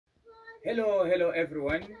Hello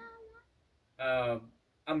everyone.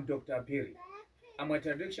 I'm Dr. Phiri. I'm a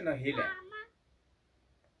traditional healer.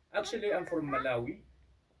 Actually, I'm from Malawi,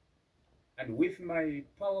 and with my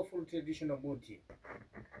powerful traditional muthi,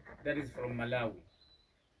 that is from Malawi,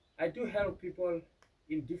 I do help people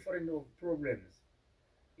in different of problems.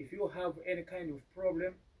 If you have any kind of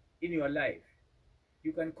problem in your life,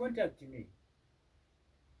 you can contact me.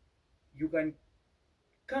 You can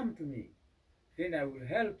come to me. Then I will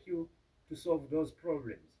help you to solve those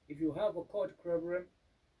problems. If you have a court problem,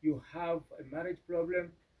 you have a marriage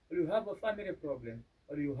problem, or you have a family problem,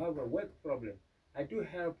 or you have a work problem, I do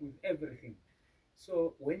help with everything.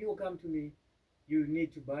 So when you come to me, you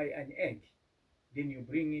need to buy an egg. Then you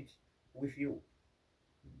bring it with you.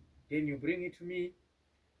 Then you bring it to me.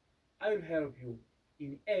 I will help you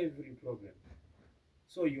in every problem.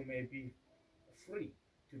 So you may be free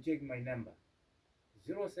to take my number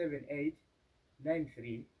 078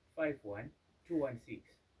 9351 216.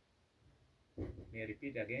 May I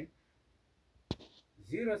repeat again?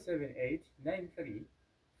 078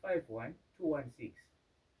 9351 216.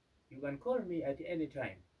 You can call me at any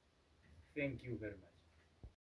time. Thank you very much.